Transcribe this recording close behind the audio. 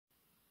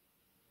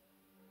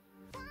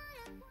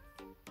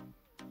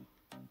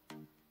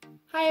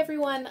Hi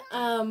everyone,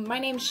 my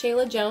name's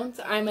Shayla Jones.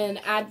 I'm an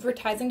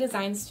advertising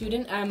design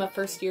student. I'm a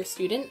first year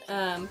student.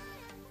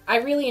 I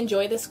really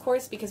enjoy this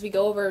course because we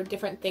go over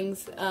different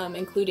things,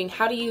 including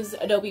how to use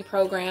Adobe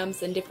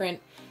programs and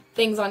different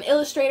things on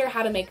Illustrator,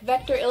 how to make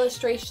vector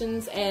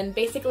illustrations, and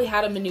basically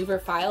how to maneuver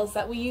files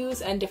that we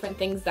use and different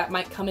things that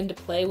might come into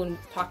play when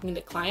talking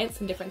to clients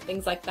and different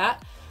things like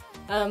that.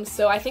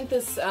 So I think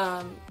this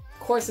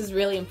course is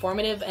really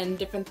informative, and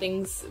different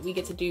things we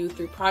get to do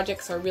through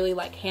projects are really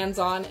like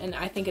hands-on, and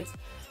I think it's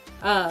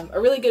a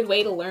really good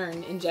way to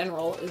learn in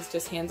general is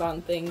just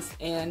hands-on things.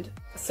 And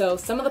so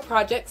some of the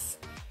projects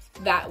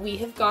that we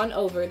have gone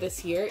over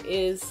this year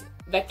is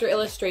vector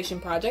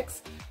illustration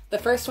projects. The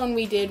first one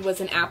we did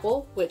was an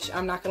apple, which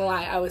I'm not gonna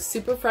lie, I was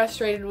super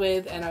frustrated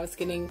with, and I was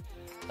getting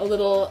a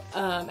little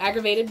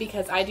aggravated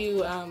because I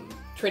do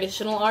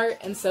traditional art,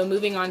 and so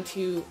moving on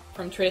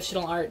from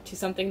traditional art to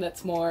something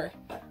that's more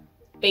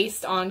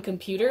based on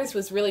computers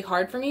was really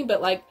hard for me,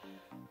 but like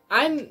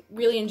I'm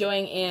really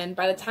enjoying. And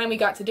by the time we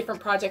got to different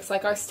projects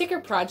like our sticker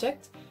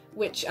project,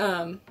 which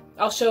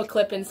I'll show a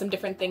clip and some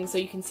different things so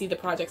you can see the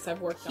projects I've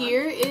worked on.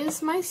 Here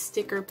is my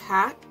sticker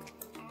pack.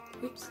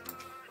 Oops.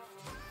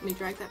 Let me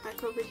drag that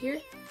back over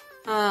here.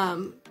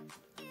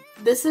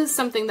 This is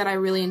something that I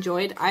really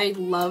enjoyed. I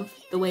love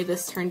the way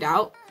this turned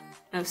out.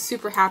 I was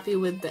super happy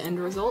with the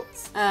end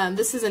results.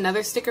 This is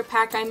another sticker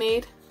pack I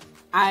made.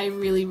 I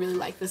really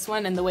like this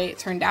one and the way it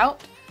turned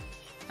out.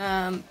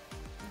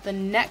 The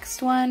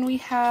next one we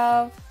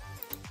have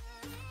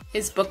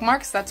is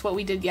bookmarks. That's what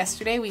we did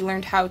yesterday. We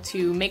learned how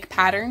to make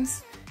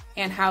patterns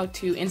and how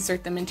to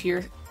insert them into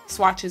your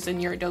swatches in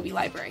your Adobe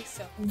library.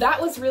 So that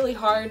was really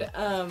hard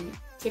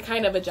to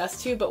kind of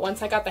adjust to, but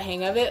once I got the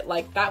hang of it,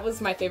 like that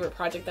was my favorite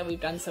project that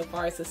we've done so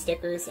far is the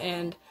stickers.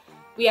 And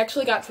we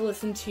actually got to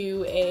listen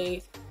to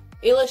a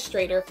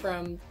illustrator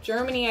from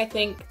Germany, I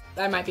think.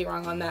 I might be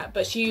wrong on that,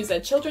 but she used a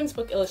children's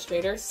book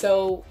illustrator,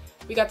 so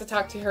we got to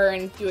talk to her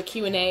and do a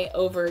Q&A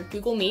over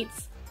Google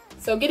Meets.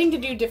 So getting to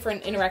do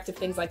different interactive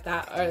things like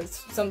that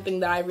is something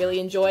that I really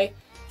enjoy.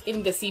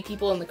 Getting to see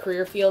people in the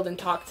career field and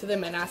talk to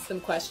them and ask them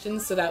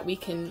questions so that we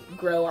can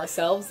grow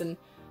ourselves and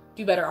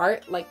do better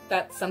art, like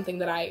that's something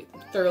that I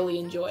thoroughly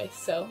enjoy.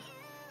 So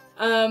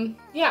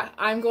yeah,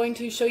 I'm going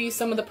to show you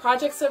some of the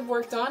projects I've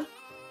worked on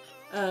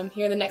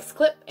here in the next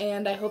clip,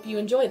 and I hope you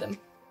enjoy them.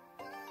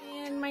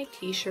 And my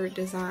t-shirt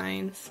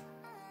designs.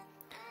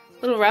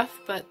 A little rough,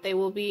 but they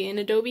will be in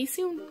Adobe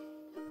soon.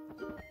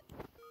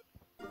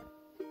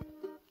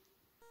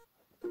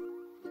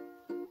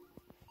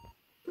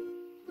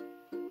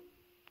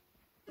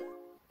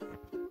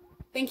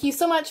 Thank you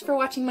so much for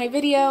watching my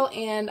video,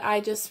 and I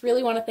just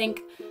really want to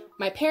thank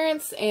my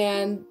parents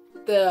and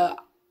the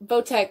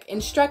votech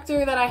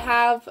instructor that I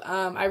have.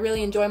 I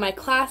really enjoy my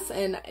class,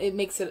 and it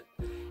makes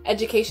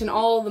education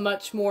all the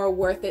much more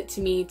worth it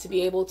to me to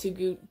be able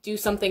to do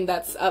something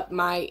that's up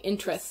my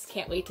interests.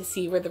 Can't wait to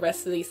see where the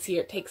rest of this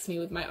year takes me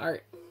with my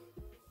art.